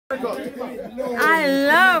I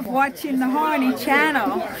love watching the Horny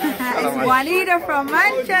channel. It's Juanita from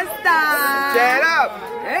Manchester. Get up!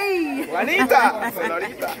 Hey! Juanita!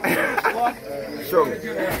 Shung.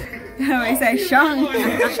 I say Shung.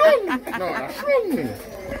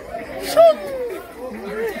 Shung.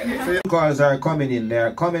 Phone calls are coming in.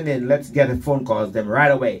 They're coming in. Let's get the phone calls them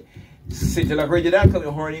right away. City of Original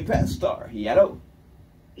coming Horny Pastar. Hello.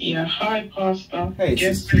 Yeah, hi, Pastor. Hey,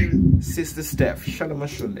 yes, Sister Steph. Shalom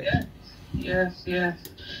Ashunde. Yes.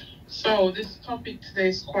 So, this topic today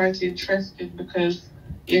is quite interesting because,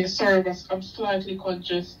 yeah, sorry, I'm slightly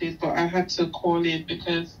congested, but I had to call in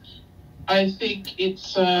because I think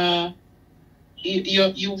it's,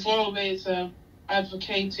 you've always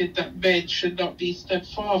advocated that men should not be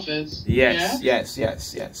stepfathers. Yes.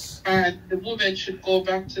 And the women should go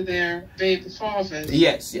back to their baby fathers.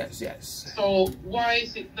 Yes. So why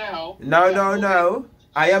is it now? No.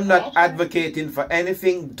 I am not advocating for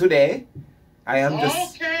anything today. I am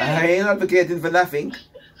just. I ain't advocating for nothing.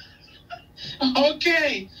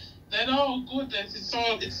 Okay. Then goodness, it's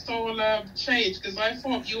all changed because I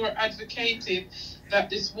thought you were advocating that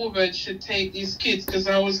this woman should take these kids because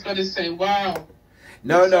I was gonna say, wow.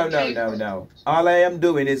 No. All I am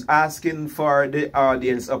doing is asking for the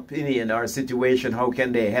audience opinion or situation. How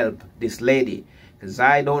can they help this lady? Because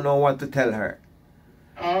I don't know what to tell her.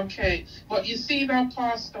 Okay. But you see now,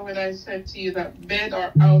 Pastor, when I said to you that men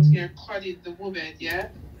are out here cutting the woman, yeah?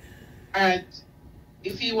 And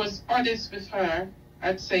if he was honest with her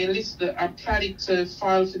and say, listen, I'm planning to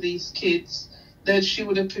file for these kids, then she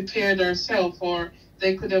would have prepared herself, or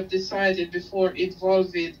they could have decided before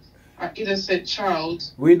involving an innocent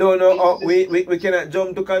child. We don't know. We cannot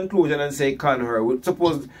jump to conclusion and say con her.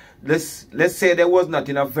 Suppose let's say there was not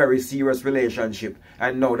in a very serious relationship,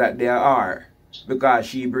 and know that there are because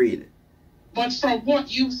she breed. But from what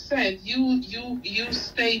you said, you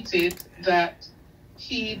stated that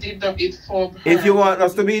he did not inform her. If you want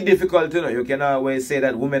us to be difficult, you can always say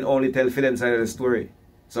that women only tell for them side of the story.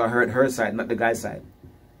 So I heard her side, not the guy's side.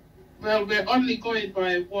 Well, we're only going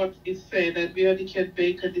by what is said, and we only can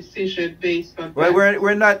make a decision based on. Well,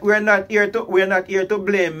 we're not here to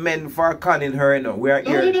blame men for conning her. No, we are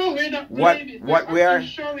here. No, we're not blaming. I'm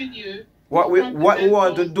showing you what we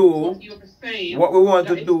want to do. What you were saying. What we want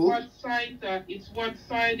to do. It's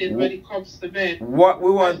one-sided when it comes to men. What we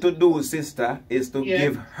want to do, sister, is to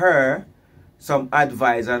give her some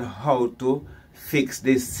advice on how to fix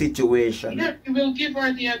this situation. Yeah, we will give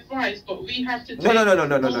her the advice, but we have to take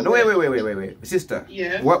No. Wait. Sister.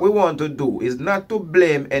 Yes. What we want to do is not to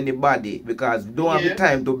blame anybody because we don't have the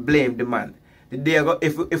time to blame the man. The day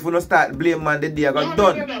if we don't start blaming man, the day done.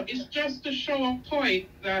 No. It's just to show a point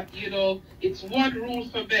that, it's one rule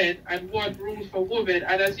for men and one rule for women.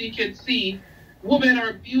 And as you can see, women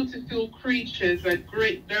are beautiful creatures and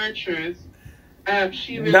great nurturers.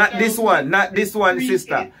 Not this one,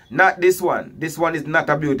 sister. Not this one. This one is not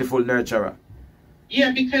a beautiful nurturer.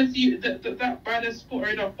 Yeah, because that man has put her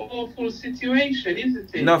in an awful situation,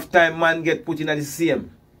 isn't it? Enough time man get put in the same.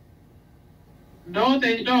 No,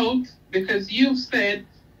 they don't, because you said.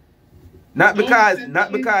 Not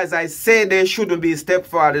because I say they shouldn't be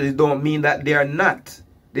stepfathers. It don't mean that they are not.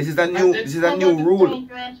 This is a new rule.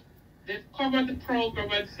 They've covered the program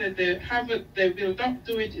and said they will not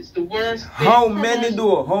do it. It's the worst. How many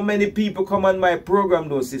do? How many people come on my program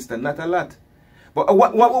though, sister? Not a lot. But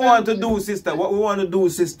what we want to do,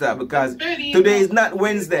 sister, because today is not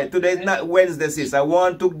Wednesday. Today is not Wednesday, sister. I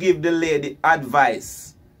want to give the lady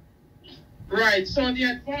advice. Right, so the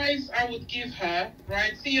advice I would give her,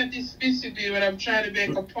 right, see you're dismissing me when I'm trying to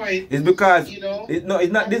make a point. It's because,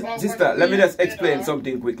 it's not this, sister, let me just explain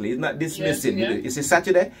something quickly. It's not dismissing. Yes. It's a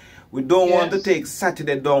Saturday. We don't want to take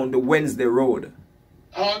Saturday down the Wednesday road.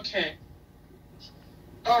 Okay.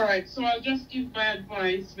 All right, so I'll just give my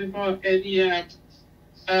advice without any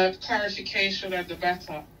clarification on the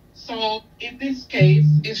matter. So, in this case,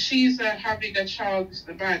 if she's having a child with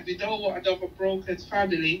the man, we don't want another broken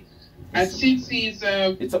family. And since he's...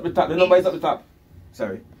 it's up the top. The number is up the top.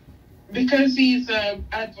 Sorry. Because he's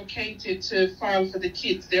advocated to file for the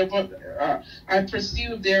kids, I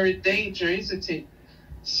presume they're in danger, isn't it?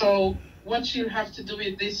 So what she'll have to do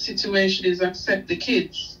in this situation is accept the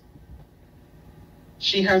kids.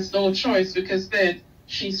 She has no choice because then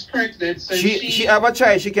she's pregnant. So she have a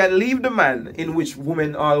choice. She can leave the man, in which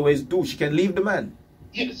women always do. She can leave the man.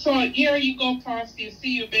 Yeah, so here you go, Pastor. You see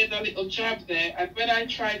you made a little jab there. And when I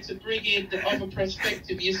tried to bring in the other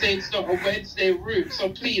perspective, you say it's not a Wednesday route. So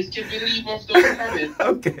please, can we leave off those comments?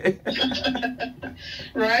 Okay.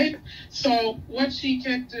 Right? So what she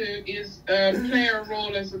can do is play a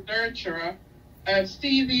role as a nurturer and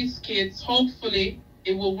see these kids, hopefully,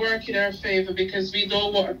 it will work in her favor because we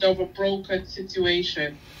don't want to have a broken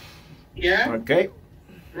situation. Yeah? Okay.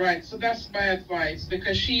 Right, so that's my advice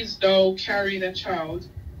because she's now carrying a child.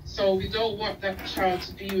 So we don't want that child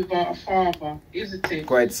to be without a father, isn't it?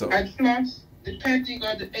 Quite so. And plus, depending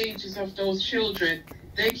on the ages of those children,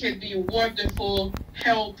 they can be wonderful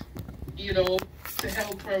help, you know, to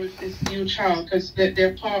help her with this new child because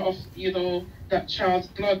they're part of, you know, that child's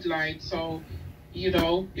bloodline. So, you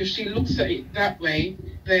know, if she looks at it that way,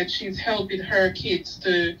 then she's helping her kids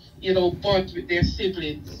to, you know, bond with their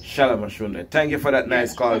siblings. Shalom Ashunda. Thank you for that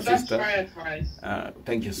nice call, so that's sister. my advice.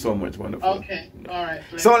 Thank you so much. Wonderful. Okay. All right.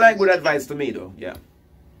 So like good advice to me though. Yeah.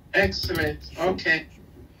 Excellent. Okay.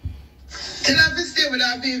 Can I be stay with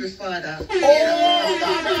our baby father?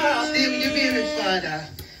 Oh, stay with your baby father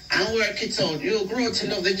and work it out. You'll grow to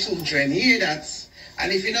love the children. You hear that?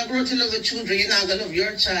 And if you don't grow to love the children, you're not going to love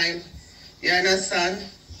your child. You understand?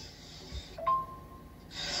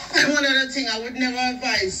 And one other thing, I would never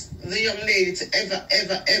advise the young lady to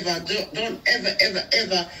don't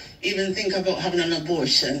ever even think about having an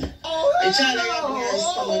abortion. The child that you have in your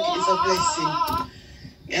stomach is a blessing.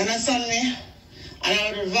 You understand me? And I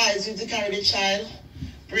would advise you to carry the child,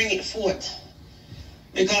 bring it forth.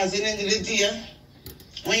 Because at the end of the day,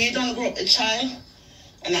 when you don't grow up the child,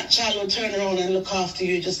 and that child will turn around and look after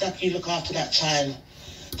you just like you look after that child.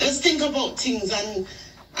 Just think about things and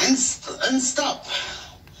stop.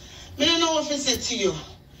 I don't know what I said to you,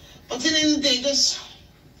 but at the end of the day, just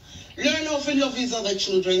learn how to love his other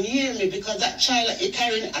children. You hear me? Because that child that you're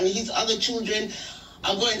carrying and his other children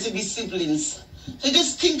are going to be siblings. So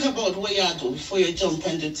just think about what you do before you jump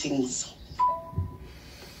and do things.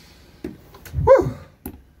 Whew.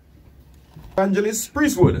 Evangelist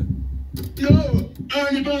Priestwood. Yo,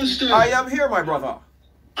 dahornypastar. I am here, my brother.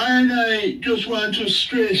 And I just want to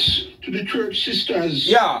stress to the church sisters.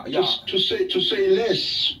 Yeah. To say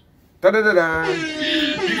less. Da-da-da-da.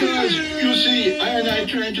 Because you see, I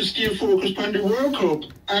trying to stay focused on the World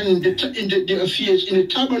Cup and the affairs in the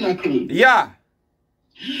tabernacle. Yeah.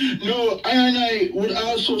 No, I would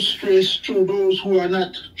also stress to those who are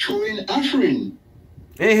not throwing offering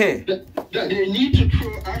that they need to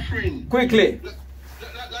throw offering Quickly.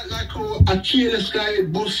 Like how a careless guy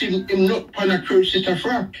busting him not on a church sister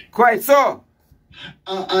frack. Quite so.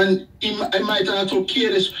 And I might also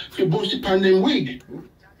careless to bust it on them wig.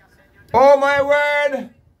 Oh my word.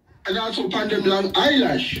 And also upon them long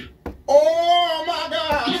eyelash. Oh my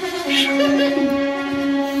God.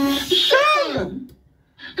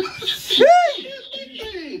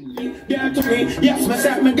 Yes,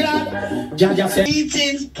 myself, my God.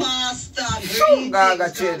 Greetings, Pastor.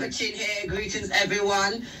 Greetings, here. Greetings,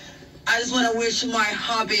 everyone. I just want to wish my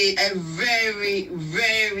hubby a very,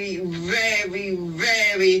 very, very,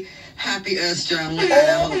 very happy Earthstrong. And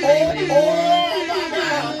I hope anybody more.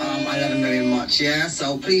 I love him very much, yeah?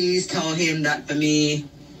 So please tell him that for me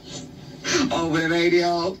over the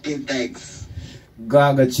radio. Give thanks.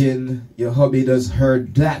 Gaga Chin, your hubby does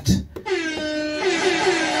heard that.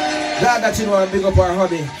 Gaga Chin want to big up our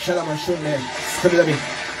hubby. Shalom and Shun there. Come to me.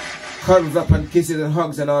 Curls up and kisses and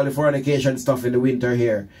hugs and all the fornication stuff in the winter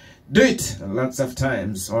here. Do it lots of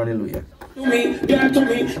times. Hallelujah.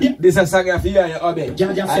 This is a song for you and your hubby.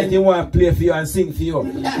 I think want to play for you and sing for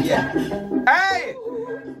you. Yeah. Hey!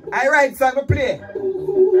 I write song to play.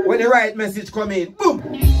 When the right message come in, boom!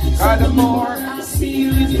 And the more I see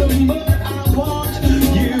you is the more I want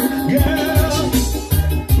you, girl.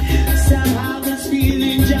 Somehow this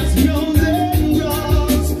feeling just grows and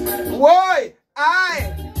grows. Why?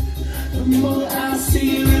 The more I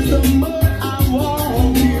see you is the more I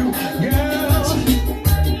want you, girl.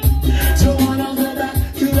 Don't wanna go back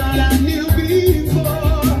to what I knew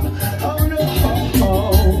before. Oh no,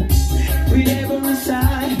 with every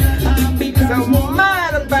side I've become so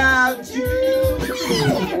mad about you.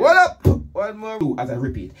 What up? One more as I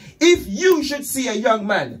repeat. If you should see a young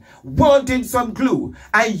man wanting some glue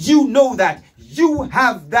and you know that you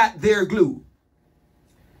have that there glue,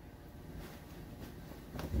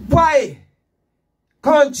 why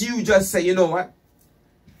can't you just say, you know what?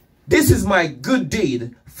 This is my good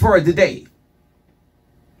deed for the day.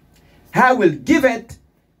 I will give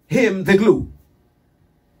him the glue.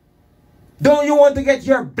 Don't you want to get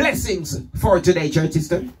your blessings for today, church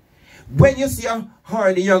sister? When you see a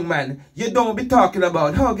horny young man, you don't be talking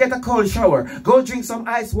about, oh, get a cold shower, go drink some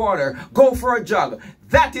ice water, go for a jog.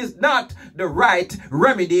 That is not the right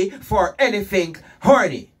remedy for anything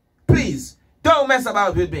horny. Please, don't mess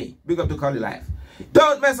about with me. Big up to Cali Life.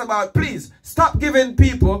 Don't mess about, please. Stop giving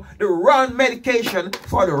people the wrong medication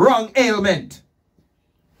for the wrong ailment.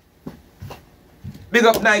 Big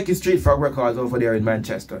up Nike Street Frog Records over there in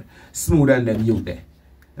Manchester. Smooth and them youth there.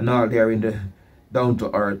 and all there in the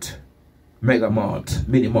down-to-earth mega mart,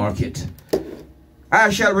 mini market. I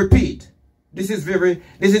shall repeat, this is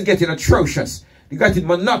getting atrocious. You got it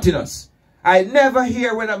monotonous. I never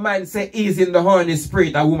hear when a man say he's in the horny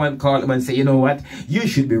spirit, a woman call him and say, you know what, you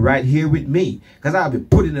should be right here with me, because I'll be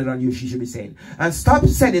putting it on you, she should be saying. And stop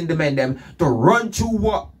sending the men them to run through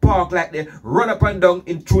what park like they run up and down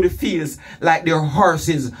through the fields like they're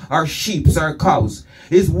horses or sheep or cows.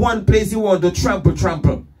 It's one place you want to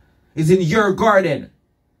trample. It's in your garden,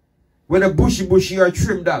 where the bushy or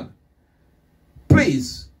trim down.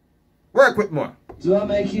 Please, work with more. Do I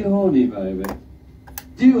make you horny, baby?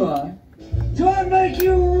 Do I? Do I make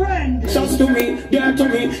you rent? Just to me, girl to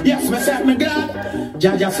me, yes, myself, my God.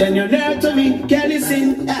 Jaja send your name to me, can you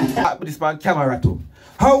sing? This man camera too.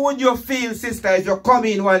 How would you feel, sister, if you come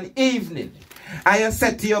in one evening and you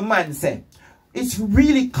said to your man, say, it's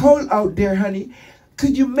really cold out there, honey.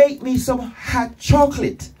 Could you make me some hot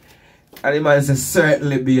chocolate? And the man says,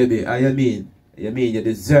 certainly, baby. And you mean you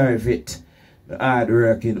deserve it. The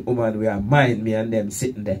hard-working woman will mind me and them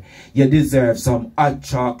sitting there. You deserve some hot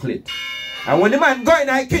chocolate. And when the man go in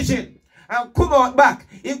the kitchen and come out back,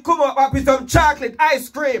 he come out back with some chocolate ice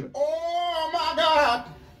cream. Oh my God!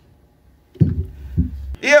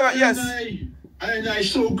 Yeah, yes. And I'm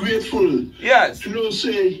so grateful. Yes. To know,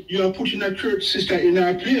 say, you are putting a church sister in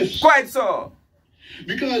our place. Quite so.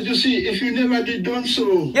 Because you see, if you never did done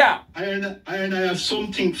so, yeah, I have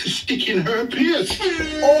something to stick in her place.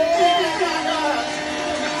 Oh my God!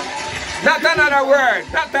 Not another word.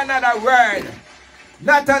 Not another word.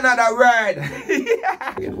 Not another word.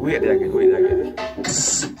 Wait again.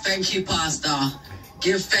 Thank you, Pastor.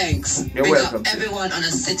 Give thanks. You're big welcome. Up everyone on the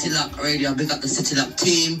City Lock Radio. Big up the City Lock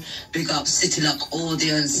team. Big up City Lock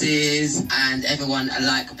audiences and everyone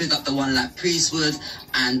alike. Big up the one like Priestwood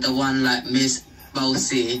and the one like Miss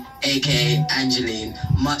Bosie, aka Angeline.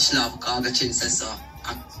 Much love, Gaga Chinsessa.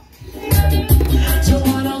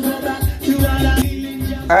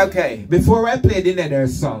 Okay, before I play the nether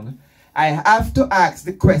song, I have to ask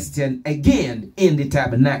the question again in the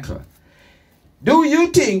tabernacle. Do you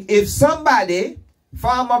think if somebody,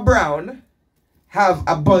 Farmer Brown, have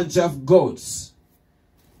a bunch of goats,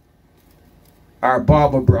 or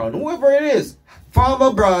Barber Brown, whoever it is,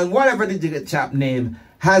 Farmer Brown, whatever the chap name,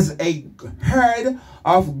 has a herd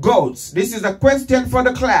of goats? This is a question for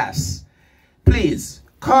the class. Please,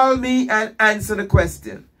 call me and answer the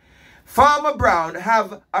question. Farmer Brown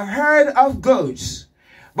have a herd of goats,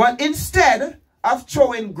 but instead of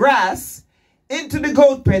throwing grass into the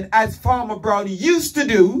goat pen as Farmer Brown used to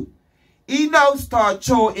do, he now start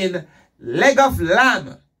throwing leg of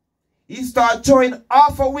lamb. He start throwing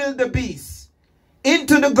half a wildebeest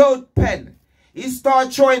into the goat pen. He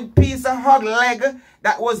start throwing piece of hog leg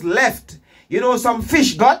that was left. You know, some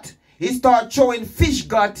fish gut. He start throwing fish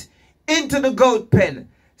gut into the goat pen.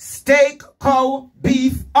 Steak, cow,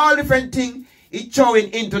 beef, all different things he throwing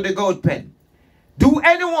into the goat pen. Do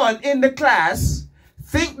anyone in the class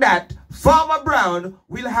think that Farmer Brown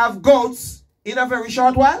will have goats in a very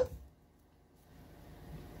short while?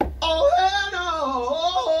 Oh no!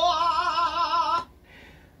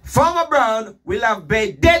 Farmer Brown will have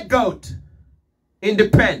a dead goat in the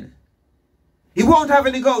pen. He won't have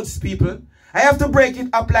any goats, people. I have to break it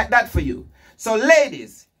up like that for you. So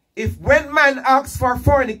ladies, if when man asks for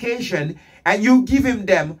fornication and you give him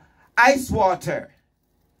them ice water,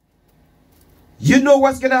 you know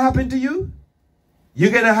what's going to happen to you?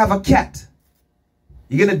 You're going to have a cat.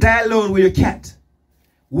 You're going to die alone with your cat.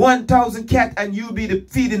 1,000 cat and you'll be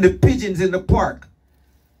feeding the pigeons in the park.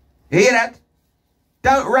 You hear that?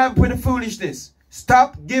 Don't ramp with the foolishness.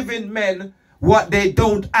 Stop giving men what they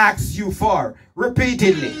don't ask you for.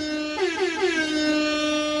 Repeatedly.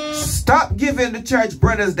 Stop giving the church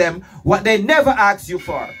brothers them what they never ask you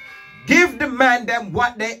for. Give the man them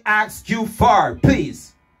what they ask you for,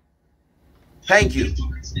 please. Thank you.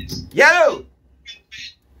 Yellow.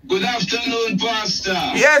 Good afternoon, Pastor.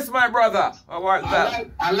 Yes, my brother. How about that?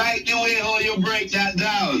 I like the way how you break that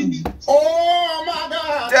down. Oh my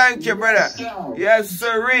God! Thank you, brother. Yes,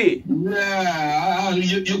 sirree. Yeah,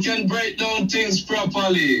 you can break down things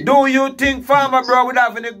properly. Do you think Farmer Bro would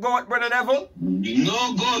have any goat, Brother Neville?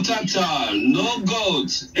 No goat at all. No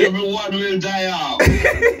goat. Everyone will die out.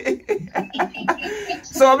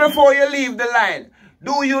 So before you leave the line,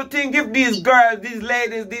 do you think if these girls, these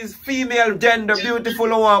ladies, these female gender, beautiful,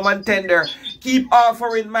 warm and tender, keep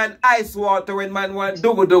offering man ice water when man want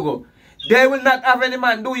dogo, they will not have any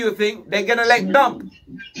man, do you think? They're gonna like dump?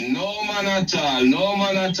 No man at all. No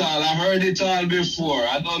man at all. I heard it all before.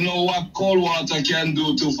 I don't know what cold water can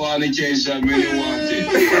do to fornication when you want it.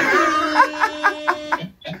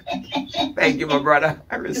 Thank you, my brother.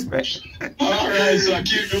 I respect. Alright, so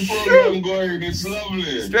keep the program going. It's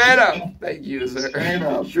lovely. Straight up. Thank you, sir. Straight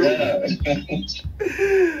up. Sure. Yeah.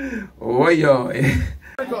 Oh, yo.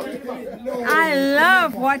 I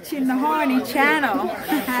love watching the Horny channel.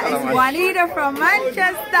 It's Juanita from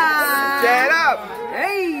Manchester. Straight up.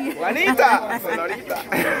 Hey. Juanita.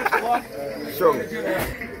 Shung.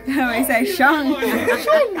 I say Shung. No,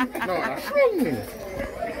 Shung.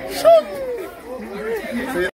 Shung.